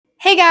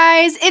Hey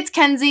guys, it's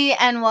Kenzie,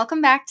 and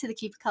welcome back to the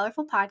Keep It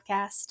Colorful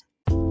podcast.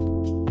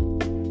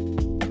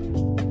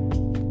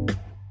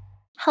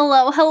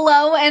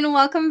 Hello, and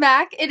welcome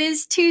back. It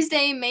is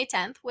Tuesday, May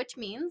 10th, which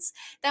means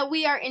that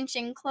we are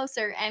inching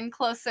closer and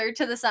closer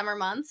to the summer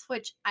months,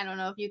 which I don't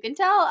know if you can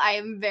tell, I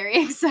am very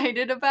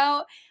excited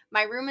about.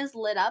 My room is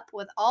lit up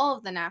with all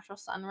of the natural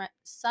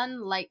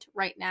sunlight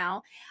right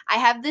now. I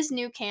have this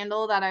new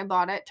candle that I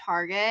bought at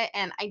Target,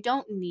 and I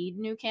don't need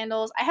new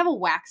candles. I have a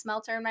wax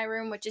melter in my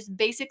room, which is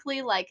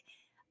basically like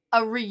a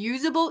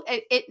reusable,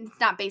 it's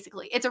not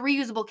basically, it's a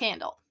reusable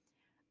candle.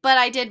 But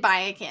I did buy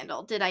a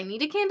candle. Did I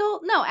need a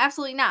candle? No,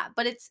 absolutely not.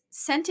 But it's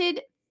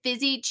scented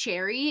fizzy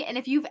cherry. And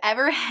if you've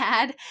ever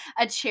had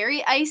a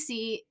cherry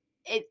icy,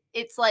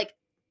 it's like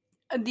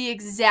the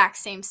exact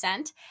same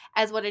scent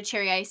as what a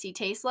cherry icy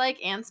tastes like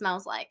and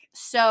smells like.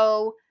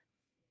 So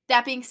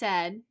that being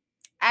said,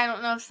 I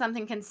don't know if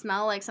something can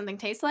smell like something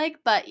tastes like,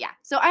 but yeah.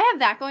 So I have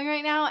that going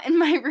right now, and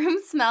my room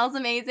smells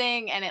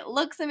amazing and it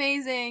looks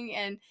amazing,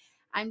 and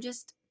I'm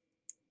just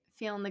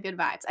feeling the good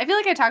vibes. I feel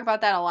like I talk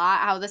about that a lot,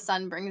 how the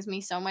sun brings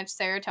me so much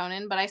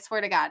serotonin, but I swear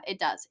to God, it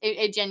does.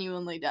 It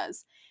genuinely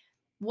does.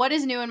 What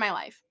is new in my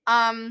life?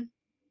 I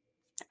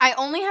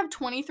only have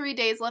 23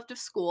 days left of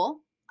school,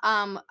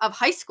 of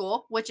high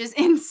school, which is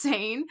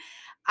insane.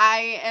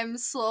 I am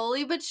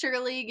slowly but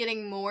surely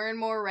getting more and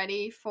more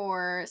ready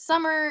for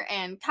summer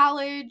and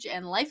college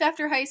and life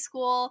after high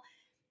school,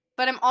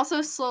 but I'm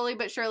also slowly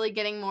but surely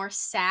getting more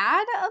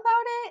sad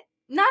about it.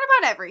 Not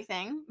about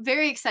everything.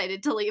 Very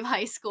excited to leave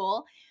high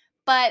school,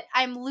 but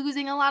I'm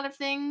losing a lot of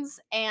things,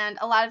 and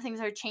a lot of things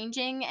are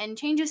changing, and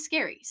change is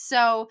scary.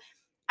 So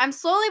I'm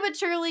slowly but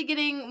surely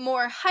getting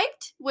more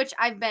hyped, which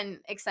I've been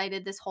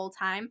excited this whole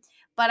time,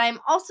 but I'm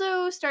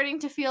also starting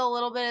to feel a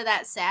little bit of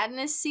that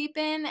sadness seep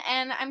in,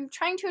 and I'm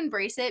trying to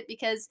embrace it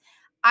because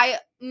I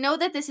know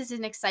that this is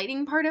an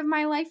exciting part of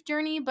my life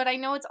journey, but I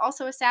know it's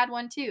also a sad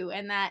one too,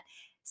 and that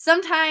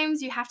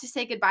sometimes you have to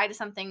say goodbye to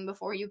something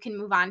before you can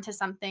move on to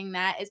something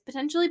that is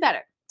potentially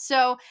better.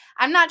 So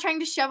I'm not trying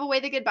to shove away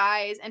the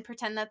goodbyes and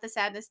pretend that the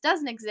sadness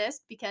doesn't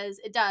exist, because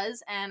it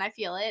does, and I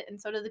feel it, and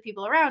so do the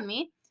people around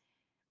me.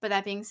 But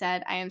that being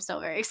said, I am still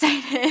very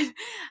excited.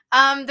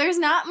 There's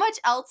not much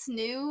else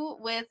new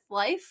with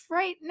life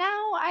right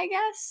now, I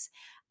guess.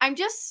 I'm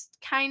just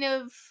kind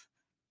of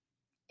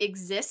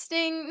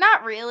existing.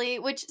 Not really,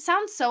 which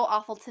sounds so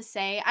awful to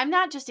say. I'm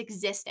not just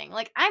existing.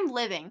 Like, I'm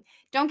living.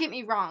 Don't get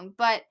me wrong,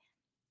 but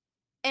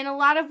in a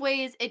lot of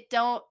ways it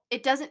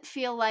doesn't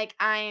feel like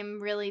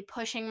I'm really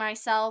pushing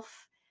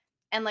myself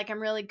and like I'm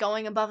really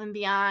going above and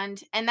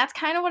beyond. And that's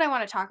kind of what I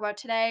want to talk about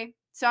today.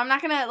 So I'm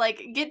not going to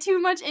like get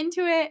too much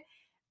into it,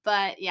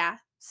 but yeah.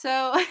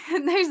 So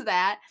there's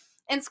that.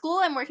 In school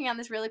I'm working on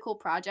this really cool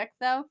project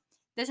though.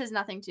 This has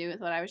nothing to do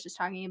with what I was just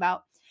talking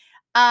about.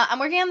 I'm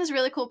working on this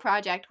really cool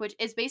project, which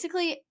is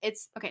basically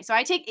it's okay. So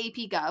I take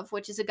AP Gov,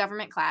 which is a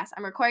government class.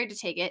 I'm required to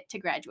take it to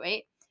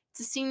graduate. It's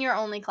a senior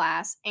only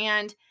class,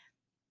 and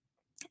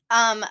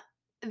um,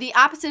 the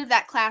opposite of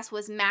that class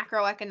was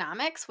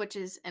macroeconomics, which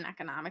is an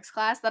economics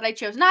class that I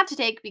chose not to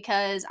take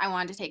because I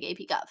wanted to take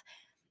AP Gov.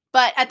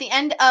 But at the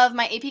end of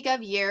my AP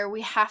Gov year, we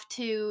have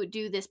to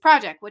do this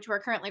project, which we're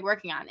currently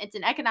working on. It's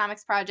an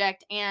economics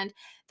project, and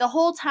the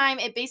whole time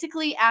it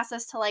basically asks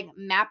us to like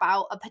map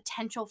out a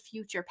potential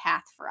future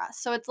path for us.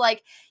 So it's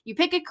like you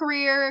pick a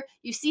career,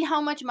 you see how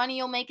much money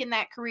you'll make in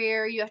that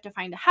career, you have to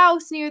find a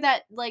house near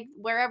that, like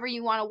wherever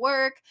you want to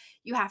work,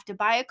 you have to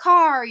buy a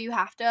car, you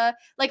have to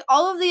like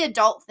all of the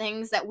adult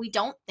things that we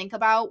don't think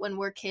about when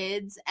we're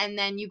kids, and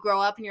then you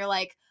grow up and you're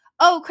like,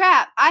 oh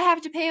crap, I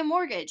have to pay a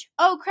mortgage.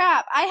 Oh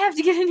crap, I have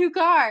to get a new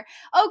car.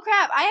 Oh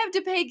crap, I have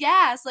to pay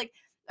gas, like,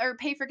 or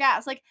pay for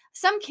gas. Like,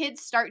 some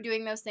kids start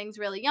doing those things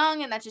really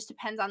young, and that just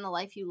depends on the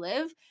life you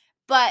live.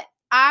 But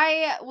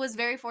I was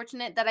very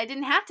fortunate that I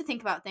didn't have to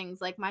think about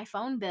things like my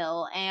phone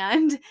bill.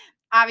 And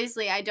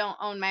obviously, I don't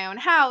own my own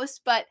house,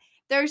 but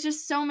there's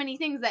just so many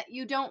things that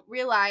you don't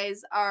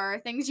realize are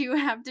things you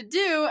have to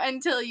do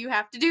until you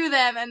have to do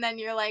them. And then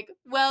you're like,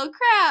 well,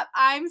 crap,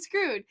 I'm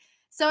screwed.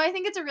 So I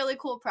think it's a really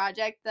cool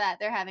project that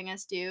they're having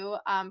us do.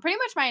 Pretty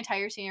much my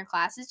entire senior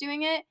class is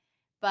doing it.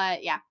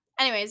 But yeah.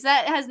 Anyways,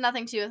 that has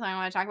nothing to do with what I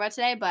want to talk about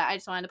today, but I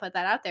just wanted to put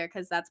that out there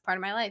because that's part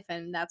of my life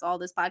and that's all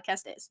this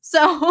podcast is.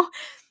 So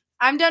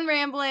I'm done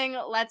rambling.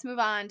 Let's move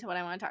on to what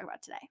I want to talk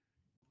about today.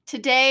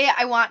 Today,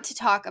 I want to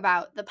talk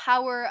about the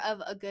power of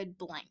a good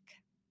blank.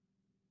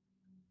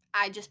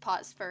 I just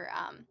paused for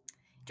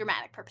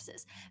dramatic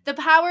purposes. The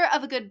power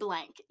of a good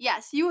blank.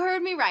 Yes, you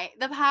heard me right.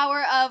 The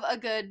power of a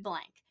good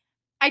blank.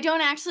 I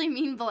don't actually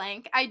mean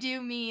blank. I do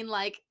mean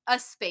like a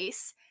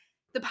space.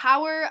 The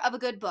power of a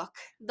good book.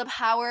 The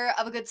power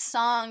of a good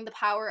song. The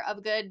power of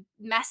a good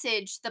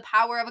message. The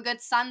power of a good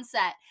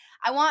sunset.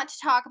 I want to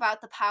talk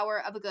about the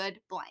power of a good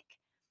blank.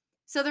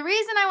 So the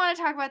reason I want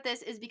to talk about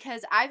this is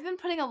because I've been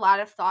putting a lot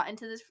of thought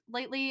into this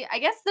lately. I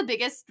guess the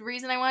biggest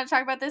reason I want to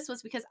talk about this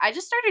was because I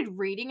just started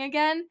reading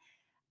again.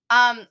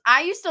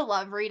 I used to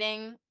love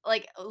reading,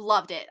 like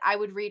loved it. I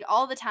would read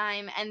all the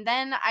time, and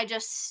then I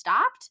just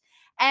stopped.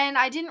 And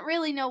I didn't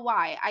really know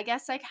why. I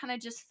guess I kind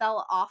of just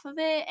fell off of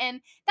it.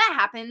 And that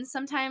happens.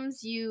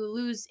 Sometimes you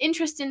lose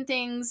interest in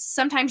things.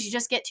 Sometimes you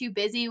just get too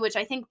busy, which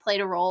I think played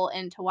a role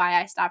into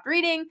why I stopped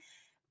reading.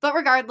 But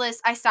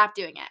regardless, I stopped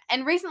doing it.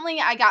 And recently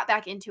I got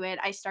back into it.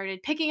 I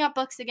started picking up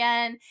books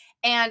again.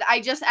 And I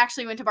just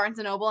actually went to Barnes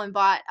and Noble and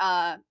bought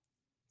a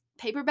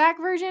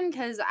paperback version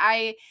because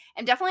I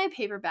am definitely a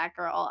paperback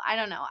girl. I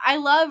don't know. I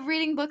love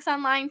reading books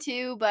online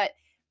too, but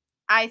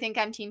I think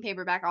I'm team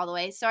paperback all the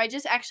way. So I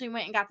just actually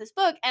went and got this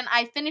book and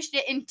I finished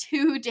it in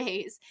 2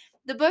 days.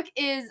 The book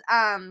is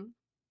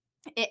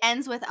It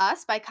Ends With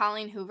Us by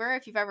Colleen Hoover.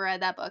 If you've ever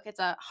read that book, it's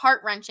a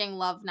heart-wrenching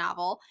love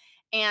novel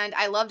and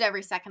I loved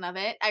every second of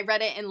it. I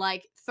read it in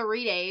like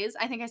 3 days.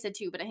 I think I said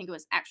 2, but I think it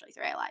was actually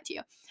 3. I lied to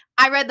you.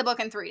 I read the book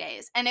in 3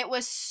 days and it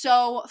was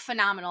so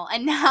phenomenal.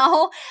 And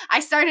now I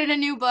started a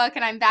new book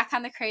and I'm back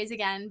on the craze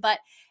again, but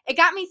it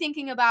got me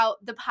thinking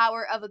about the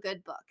power of a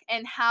good book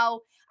and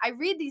how I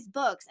read these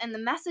books and the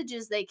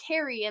messages they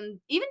carry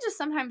and even just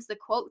sometimes the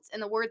quotes and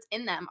the words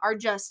in them are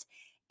just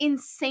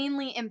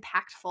insanely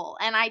impactful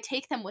and I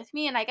take them with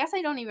me and I guess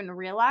I don't even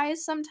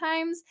realize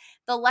sometimes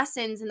the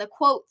lessons and the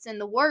quotes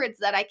and the words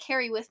that I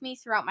carry with me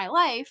throughout my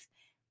life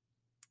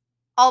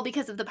all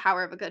because of the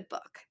power of a good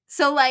book.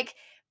 So like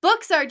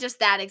books are just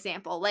that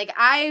example. Like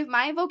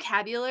my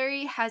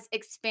vocabulary has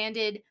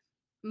expanded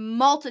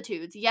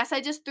multitudes. Yes, I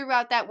just threw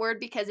out that word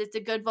because it's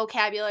a good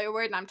vocabulary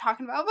word and I'm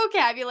talking about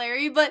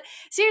vocabulary, but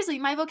seriously,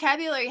 my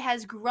vocabulary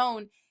has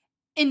grown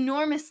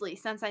enormously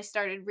since I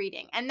started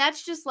reading. And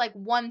that's just like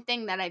one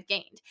thing that I've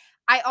gained.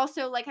 I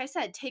also, like I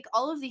said, take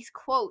all of these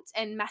quotes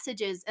and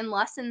messages and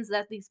lessons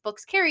that these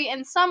books carry,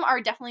 and some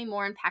are definitely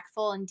more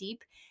impactful and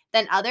deep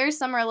than others.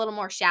 Some are a little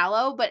more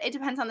shallow, but it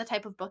depends on the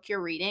type of book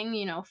you're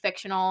reading,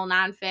 fictional,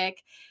 nonfic,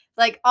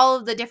 like all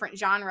of the different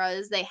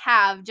genres they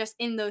have just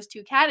in those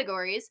two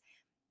categories.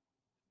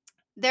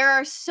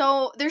 There's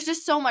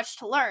just so much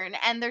to learn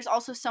and there's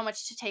also so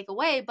much to take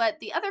away, but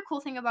the other cool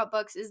thing about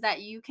books is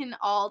that you can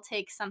all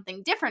take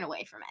something different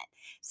away from it.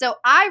 So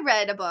I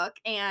read a book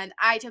and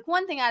I took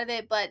one thing out of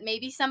it, but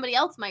maybe somebody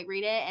else might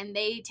read it and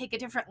they take a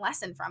different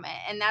lesson from it,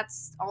 and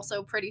that's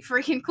also pretty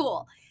freaking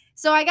cool.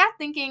 So I got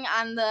thinking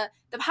on the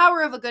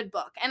power of a good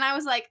book, and I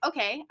was like,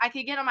 okay, I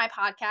could get on my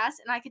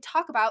podcast and I could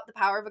talk about the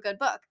power of a good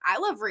book. I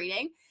love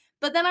reading,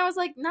 but then I was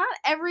like, not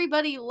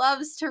everybody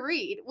loves to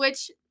read,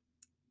 which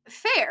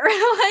fair.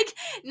 Like,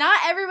 not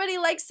everybody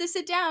likes to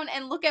sit down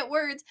and look at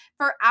words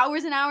for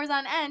hours and hours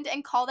on end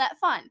and call that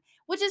fun,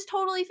 which is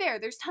totally fair.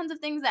 There's tons of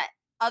things that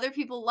other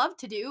people love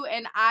to do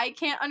and I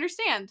can't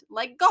understand,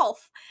 like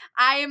golf.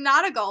 I am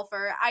not a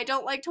golfer. I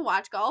don't like to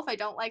watch golf. I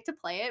don't like to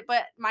play it,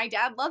 but my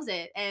dad loves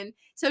it, and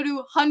so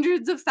do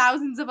hundreds of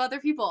thousands of other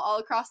people all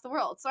across the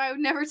world. So I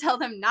would never tell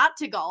them not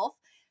to golf,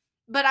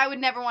 but I would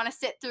never want to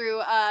sit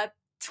through a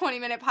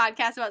 20-minute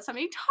podcast about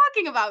somebody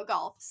talking about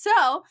golf.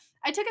 So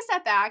I took a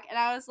step back and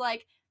I was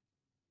like,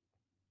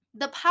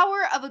 the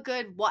power of a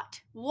good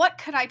what? What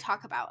could I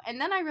talk about? And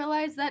then I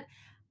realized that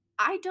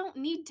I don't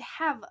need to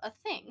have a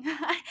thing.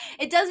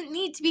 It doesn't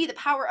need to be the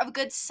power of a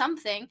good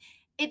something.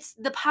 It's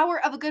the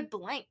power of a good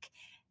blank.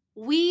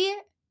 We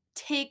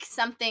take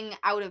something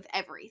out of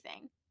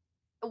everything,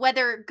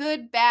 whether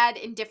good, bad,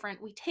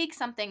 indifferent, we take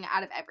something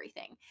out of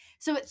everything.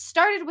 So it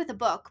started with a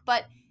book,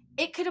 but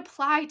it could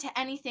apply to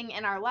anything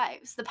in our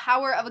lives. The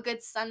power of a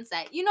good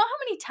sunset. You know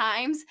how many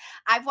times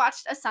I've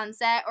watched a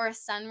sunset or a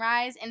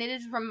sunrise and it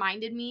has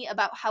reminded me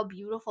about how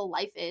beautiful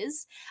life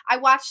is? I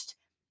watched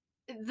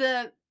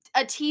the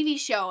a TV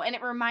show and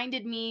it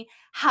reminded me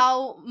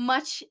how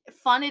much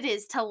fun it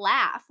is to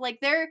laugh.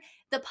 Like the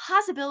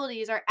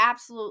possibilities are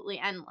absolutely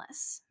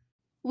endless.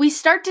 We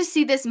start to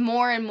see this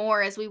more and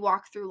more as we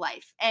walk through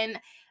life and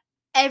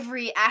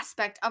every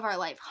aspect of our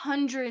life,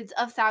 hundreds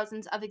of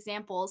thousands of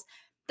examples.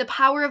 The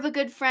power of a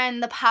good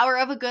friend, the power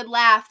of a good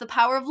laugh, the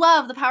power of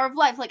love, the power of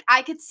life. Like,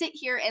 I could sit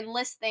here and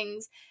list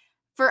things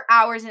for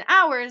hours and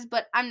hours,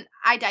 but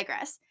I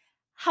digress.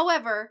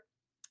 However,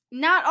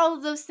 not all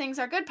of those things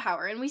are good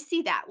power, and we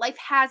see that. Life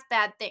has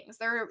bad things.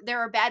 There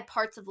are bad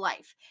parts of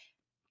life.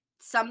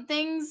 Some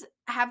things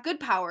have good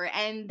power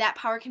and that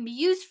power can be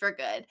used for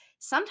good.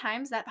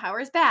 Sometimes that power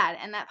is bad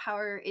and that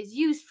power is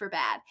used for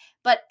bad.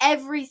 But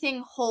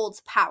everything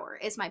holds power,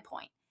 is my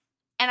point.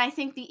 And I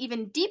think the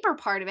even deeper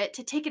part of it,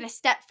 to take it a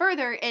step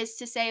further, is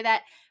to say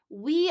that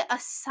we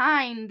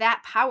assign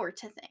that power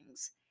to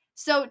things.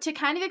 So, to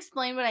kind of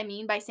explain what I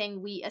mean by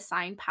saying we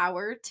assign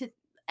power to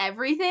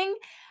everything,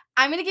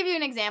 I'm going to give you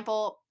an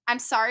example. I'm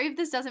sorry if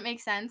this doesn't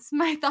make sense.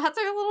 My thoughts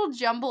are a little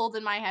jumbled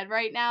in my head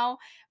right now,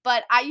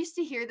 but I used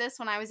to hear this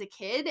when I was a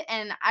kid,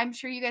 and I'm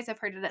sure you guys have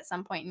heard it at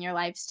some point in your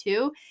lives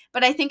too.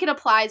 But I think it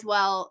applies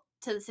well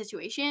to the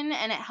situation,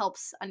 and it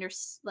helps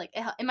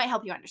it might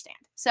help you understand.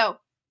 So,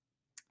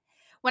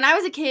 when I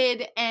was a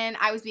kid and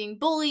I was being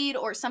bullied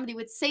or somebody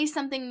would say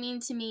something mean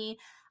to me,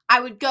 I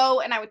would go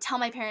and I would tell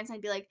my parents, and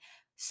I'd be like,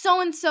 so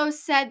and so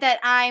said that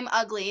I'm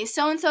ugly.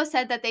 So and so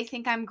said that they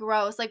think I'm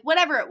gross. Like,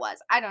 whatever it was.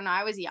 I don't know.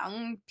 I was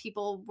young.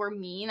 People were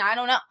mean. I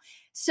don't know.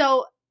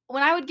 So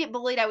when I would get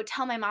bullied, I would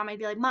tell my mom, I'd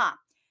be like, Mom,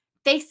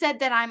 they said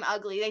that I'm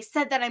ugly. They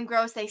said that I'm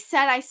gross. They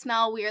said I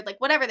smell weird, like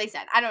whatever they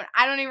said. I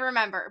don't even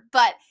remember.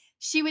 But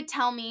she would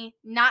tell me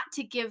not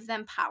to give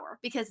them power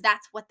because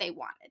that's what they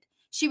wanted.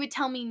 She would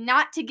tell me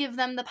not to give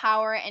them the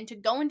power and to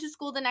go into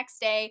school the next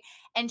day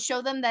and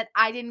show them that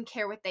I didn't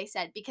care what they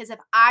said, because if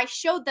I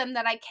showed them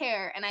that I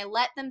care and I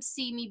let them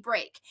see me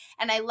break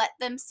and I let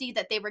them see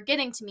that they were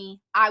getting to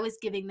me, I was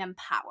giving them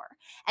power.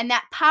 And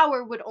that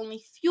power would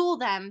only fuel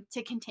them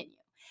to continue.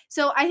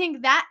 So I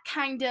think that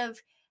kind of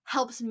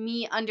helps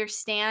me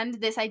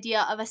understand this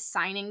idea of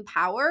assigning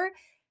power.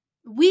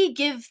 We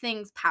give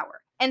things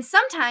power, and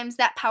sometimes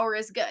that power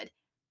is good.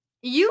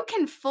 You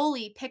can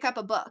fully pick up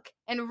a book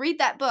and read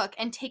that book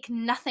and take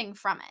nothing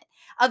from it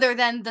other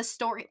than the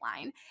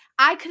storyline.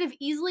 I could have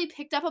easily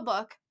picked up a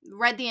book,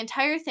 read the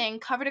entire thing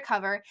cover to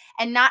cover,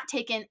 and not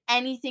taken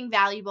anything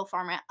valuable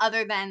from it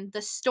other than the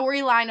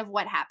storyline of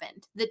what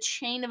happened, the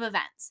chain of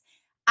events.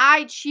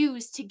 I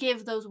choose to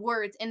give those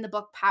words in the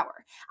book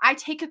power. I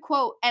take a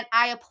quote and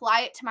I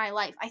apply it to my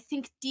life. I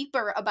think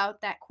deeper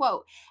about that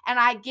quote and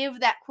I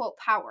give that quote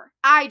power.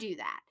 I do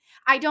that.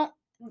 I don't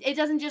It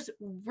doesn't just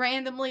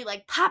randomly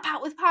like pop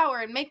out with power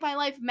and make my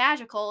life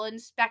magical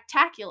and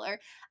spectacular.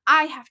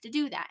 I have to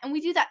do that. And we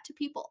do that to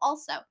people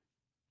also.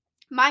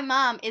 My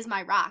mom is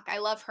my rock. I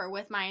love her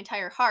with my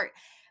entire heart.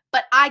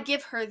 But I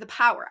give her the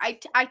power.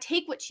 I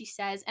take what she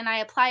says and I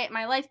apply it in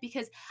my life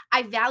because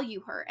I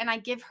value her and I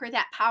give her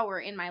that power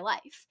in my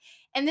life.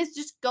 And this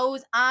just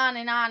goes on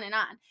and on and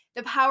on.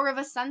 The power of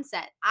a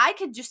sunset. I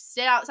could just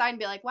sit outside and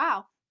be like,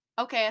 wow,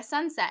 okay, a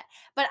sunset.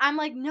 But I'm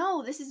like,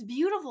 no, this is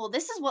beautiful.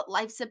 This is what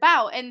life's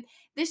about. And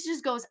this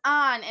just goes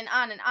on and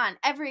on and on.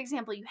 Every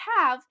example you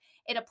have,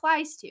 it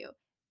applies to.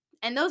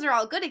 And those are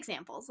all good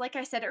examples. Like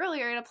I said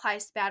earlier, it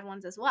applies to bad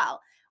ones as well.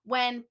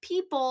 When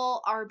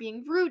people are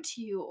being rude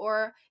to you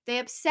or they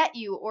upset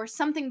you or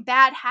something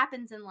bad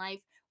happens in life,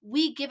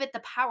 we give it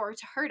the power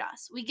to hurt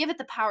us. We give it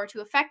the power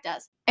to affect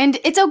us. And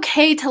it's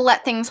okay to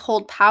let things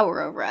hold power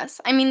over us.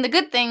 I mean, the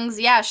good things,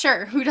 yeah,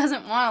 sure. Who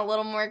doesn't want a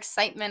little more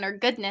excitement or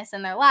goodness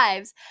in their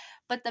lives?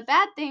 But the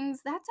bad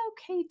things, that's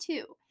okay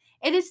too.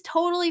 It is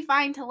totally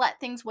fine to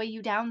let things weigh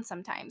you down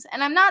sometimes.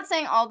 And I'm not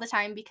saying all the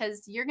time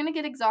because you're going to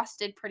get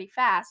exhausted pretty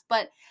fast,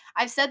 but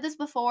I've said this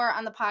before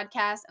on the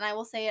podcast and I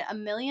will say it a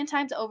million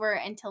times over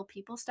until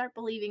people start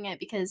believing it,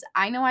 because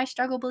I know I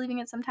struggle believing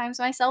it sometimes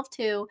myself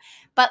too.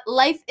 But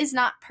life is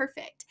not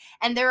perfect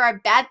and there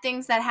are bad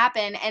things that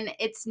happen, and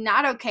it's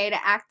not okay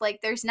to act like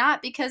there's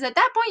not, because at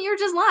that point you're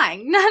just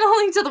lying, not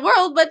only to the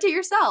world but to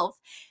yourself.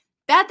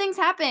 Bad things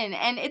happen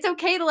and it's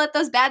okay to let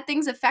those bad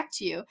things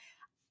affect you.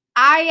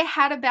 I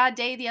had a bad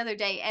day the other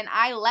day and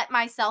I let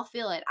myself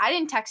feel it. I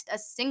didn't text a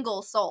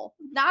single soul,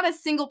 not a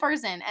single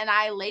person. And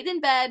I laid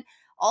in bed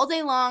all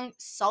day long,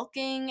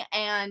 sulking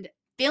and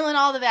feeling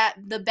all the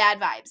bad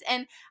vibes.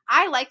 And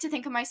I like to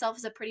think of myself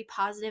as a pretty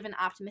positive and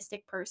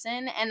optimistic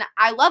person. And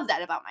I love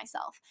that about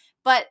myself.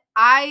 But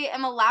I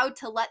am allowed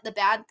to let the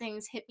bad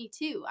things hit me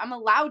too. I'm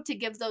allowed to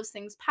give those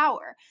things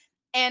power.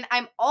 And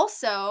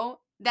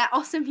that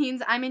also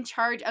means I'm in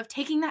charge of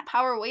taking that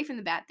power away from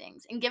the bad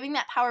things and giving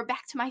that power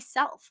back to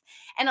myself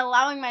and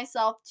allowing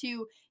myself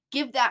to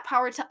give that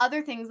power to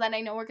other things that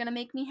I know are going to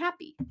make me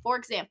happy. For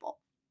example,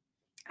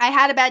 I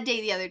had a bad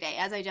day the other day,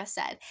 as I just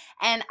said,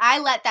 and I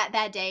let that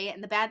bad day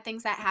and the bad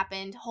things that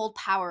happened hold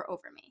power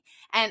over me.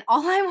 And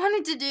all I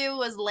wanted to do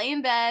was lay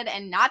in bed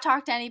and not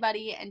talk to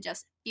anybody and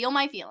just feel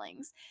my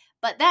feelings.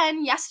 But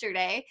then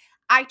yesterday,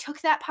 I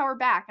took that power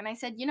back and I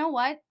said, you know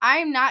what?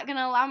 I'm not going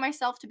to allow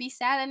myself to be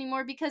sad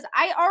anymore because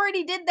I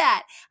already did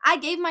that. I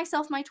gave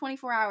myself my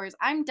 24 hours.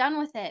 I'm done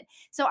with it.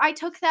 So I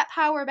took that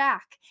power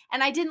back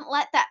and I didn't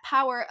let that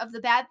power of the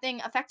bad thing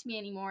affect me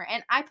anymore.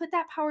 And I put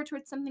that power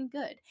towards something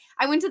good.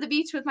 I went to the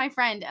beach with my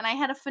friend and I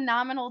had a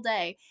phenomenal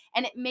day,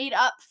 and it made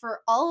up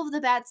for all of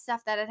the bad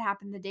stuff that had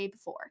happened the day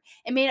before.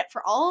 It made up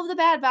for all of the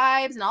bad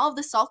vibes and all of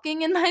the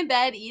sulking in my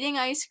bed eating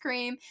ice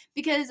cream,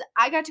 because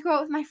I got to go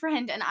out with my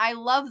friend and I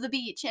love the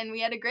beach and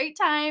we had a great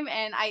time,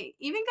 and I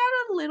even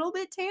got a little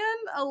bit tan,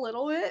 a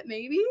little bit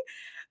maybe.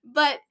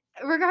 But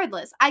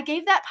regardless, I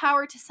gave that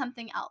power to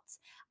something else.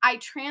 I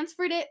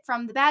transferred it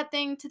from the bad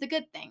thing to the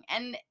good thing,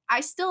 and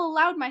I still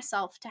allowed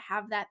myself to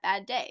have that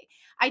bad day.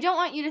 I don't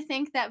want you to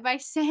think that by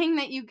saying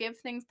that you give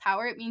things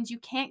power, it means you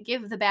can't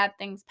give the bad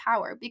things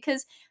power,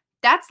 because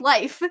that's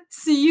life.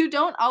 So you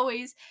can't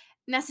always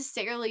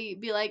necessarily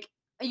be like,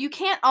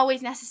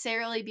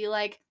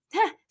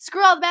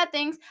 screw all the bad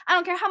things. I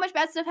don't care how much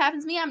bad stuff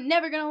happens to me. I'm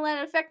never going to let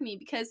it affect me,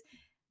 because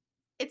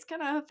it's going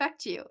to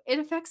affect you. It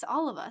affects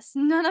all of us.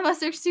 None of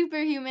us are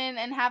superhuman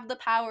and have the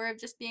power of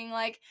just being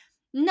like,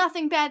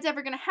 nothing bad's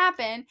ever going to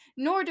happen,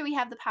 nor do we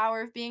have the power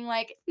of being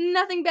like,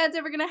 nothing bad's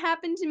ever going to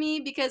happen to me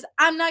because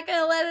I'm not going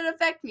to let it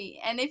affect me.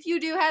 And if you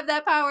do have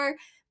that power,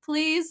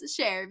 please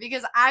share,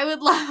 because I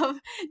would love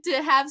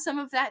to have some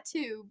of that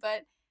too,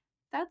 but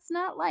that's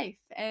not life,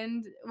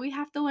 and we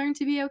have to learn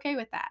to be okay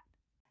with that.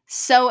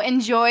 So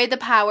enjoy the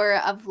power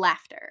of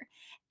laughter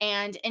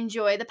and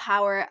enjoy the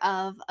power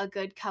of a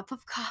good cup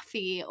of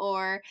coffee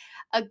or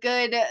a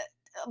good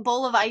a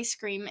bowl of ice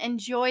cream.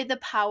 Enjoy the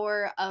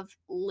power of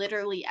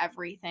literally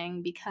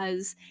everything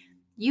because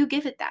you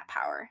give it that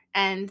power.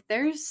 And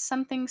there's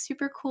something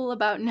super cool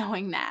about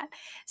knowing that.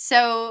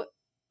 So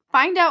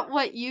find out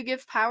what you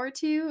give power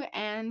to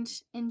and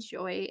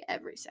enjoy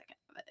every second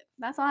of it.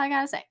 That's all I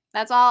gotta say.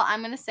 That's all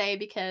I'm gonna say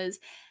because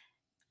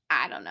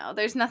I don't know.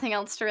 There's nothing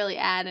else to really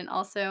add. And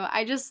also,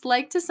 I just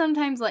like to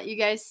sometimes let you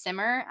guys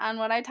simmer on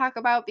what I talk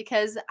about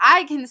because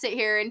I can sit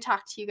here and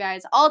talk to you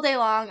guys all day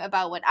long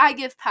about what I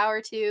give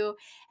power to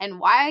and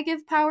why I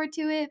give power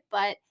to it.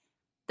 But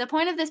the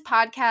point of this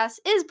podcast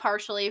is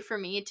partially for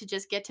me to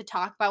just get to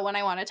talk about what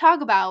I want to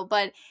talk about,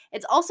 but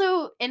it's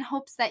also in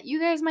hopes that you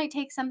guys might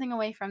take something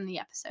away from the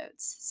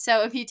episodes.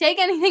 So if you take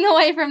anything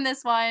away from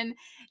this one,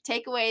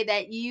 take away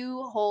that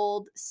you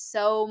hold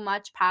so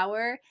much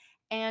power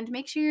and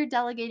make sure you're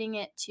delegating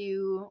it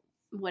to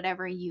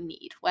whatever you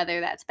need,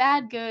 whether that's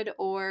bad, good,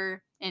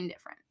 or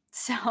indifferent.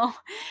 So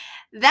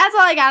that's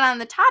all I got on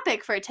the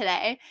topic for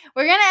today.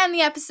 We're going to end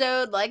the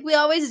episode like we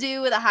always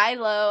do with a high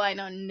low. I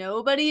know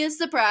nobody is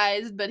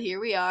surprised, but here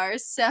we are.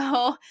 So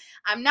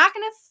I'm not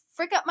going to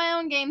frick up my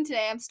own game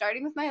today. I'm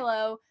starting with my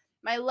low.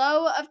 My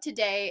low of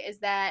today is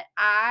that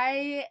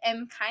I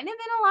am kind of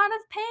in a lot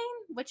of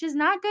pain, which is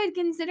not good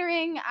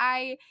considering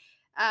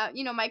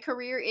my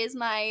career is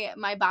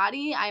my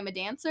body. I'm a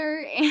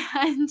dancer,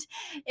 and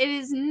it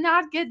is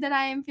not good that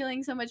I am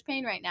feeling so much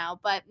pain right now.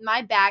 But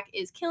my back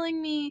is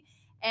killing me,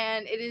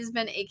 and it has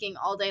been aching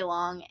all day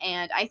long.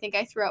 And I think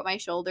I threw out my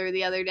shoulder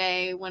the other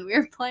day when we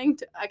were playing.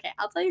 Okay,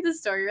 I'll tell you the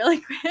story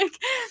really quick.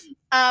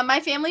 My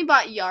family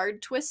bought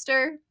Yard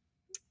Twister,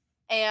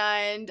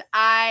 and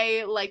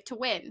I like to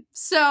win.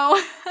 So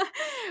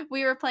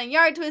we were playing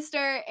Yard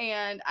Twister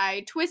and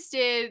I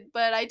twisted,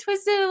 but I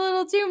twisted a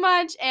little too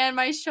much and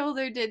my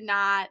shoulder did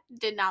not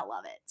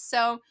love it.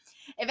 So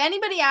if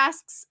anybody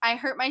asks, I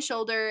hurt my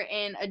shoulder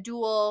in a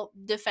duel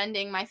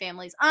defending my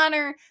family's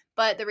honor,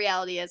 but the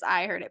reality is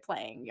I hurt it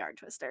playing Yard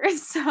Twister.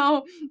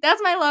 So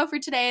that's my low for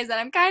today, is that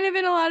I'm kind of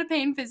in a lot of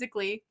pain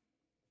physically.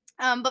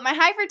 But my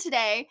high for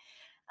today,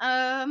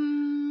 I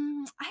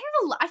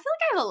feel like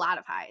I have a lot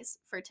of highs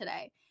for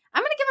today.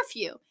 I'm gonna give a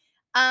few.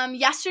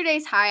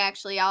 Yesterday's high,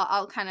 actually,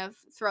 I'll kind of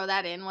throw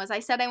that in, was I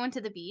said I went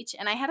to the beach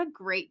and I had a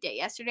great day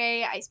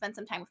yesterday. I spent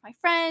some time with my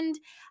friend.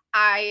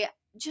 I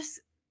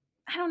just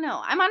I don't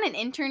know. I'm on an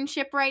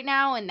internship right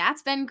now, and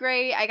that's been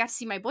great. I got to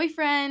see my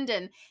boyfriend,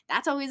 and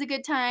that's always a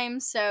good time.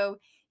 So,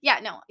 yeah,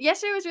 no,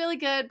 yesterday was really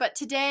good, but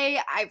today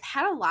I've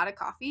had a lot of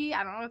coffee.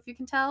 I don't know if you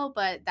can tell,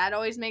 but that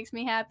always makes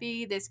me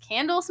happy. This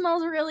candle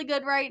smells really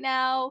good right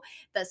now.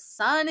 The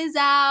sun is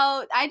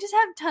out. I just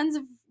have tons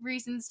of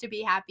reasons to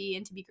be happy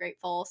and to be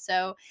grateful.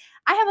 So,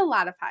 I have a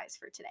lot of highs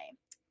for today.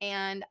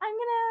 And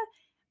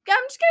I'm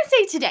just gonna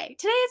say today.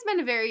 Today has been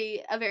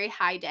a very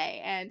high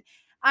day, and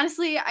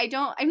honestly, I've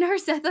never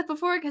said that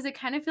before because it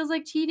kind of feels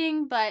like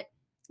cheating, but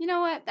you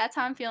know what? That's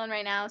how I'm feeling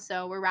right now,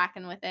 so we're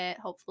rocking with it.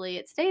 Hopefully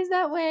it stays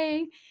that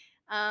way.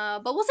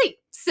 But we'll see.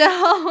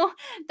 So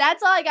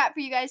that's all I got for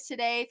you guys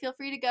today. Feel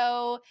free to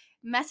go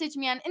message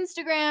me on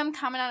Instagram,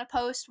 comment on a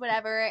post,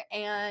 whatever,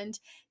 and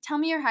tell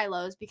me your high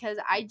lows because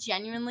I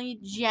genuinely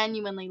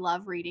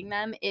love reading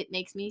them. It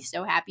makes me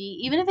so happy,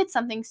 even if it's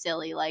something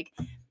silly like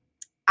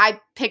I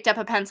picked up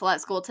a pencil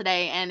at school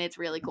today and it's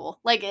really cool.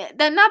 Like,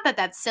 not that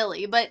that's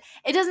silly, but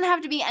it doesn't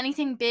have to be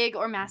anything big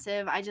or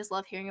massive. I just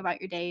love hearing about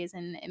your days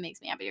and it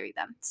makes me happy to read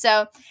them.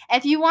 So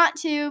if you want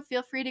to,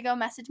 feel free to go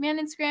message me on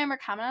Instagram or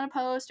comment on a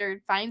post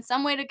or find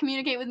some way to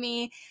communicate with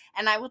me,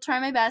 and I will try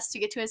my best to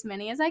get to as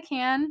many as I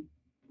can.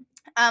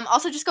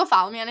 Also, just go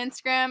follow me on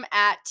Instagram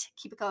at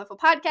Keep It Colorful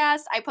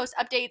Podcast. I post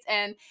updates,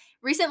 and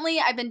recently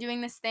I've been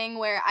doing this thing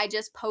where I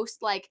just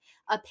post like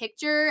a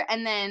picture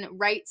and then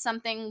write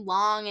something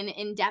long and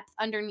in depth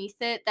underneath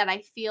it that I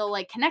feel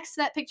like connects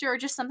to that picture or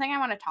just something I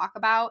want to talk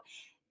about.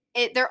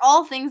 They're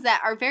all things that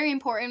are very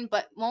important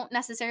but won't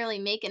necessarily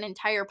make an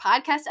entire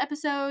podcast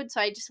episode, so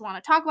I just want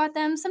to talk about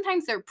them.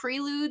 Sometimes they're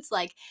preludes,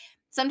 like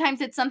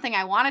sometimes it's something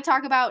I want to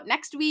talk about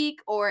next week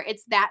or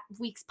it's that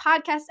week's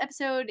podcast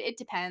episode. It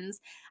depends.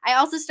 I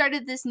also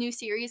started this new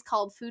series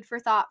called Food for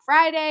Thought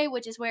Friday,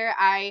 which is where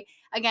I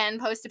again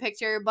post a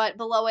picture, but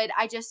below it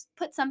I just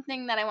put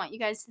something that I want you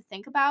guys to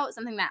think about,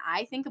 something that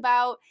I think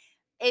about.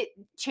 It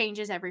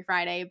changes every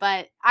Friday,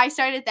 but I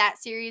started that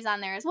series on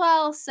there as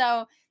well.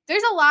 So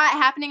there's a lot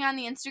happening on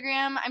the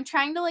Instagram. I'm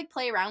trying to like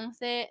play around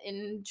with it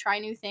and try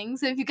new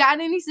things. So if you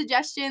got any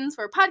suggestions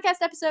for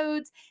podcast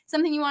episodes,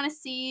 something you want to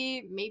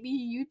see, maybe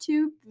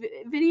YouTube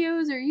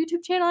videos or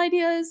YouTube channel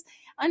ideas,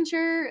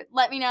 unsure,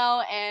 let me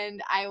know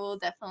and I will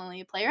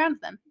definitely play around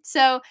with them.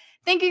 So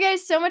thank you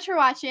guys so much for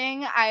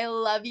watching. I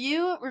love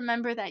you.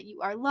 Remember that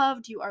you are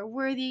loved, you are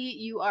worthy,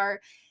 you are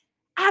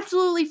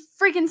absolutely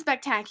freaking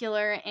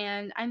spectacular,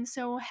 and I'm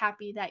so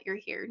happy that you're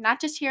here.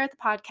 Not just here at the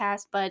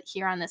podcast, but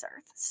here on this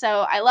earth.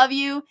 So I love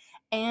you,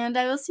 and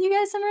I will see you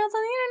guys somewhere else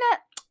on the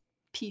internet.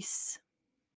 Peace.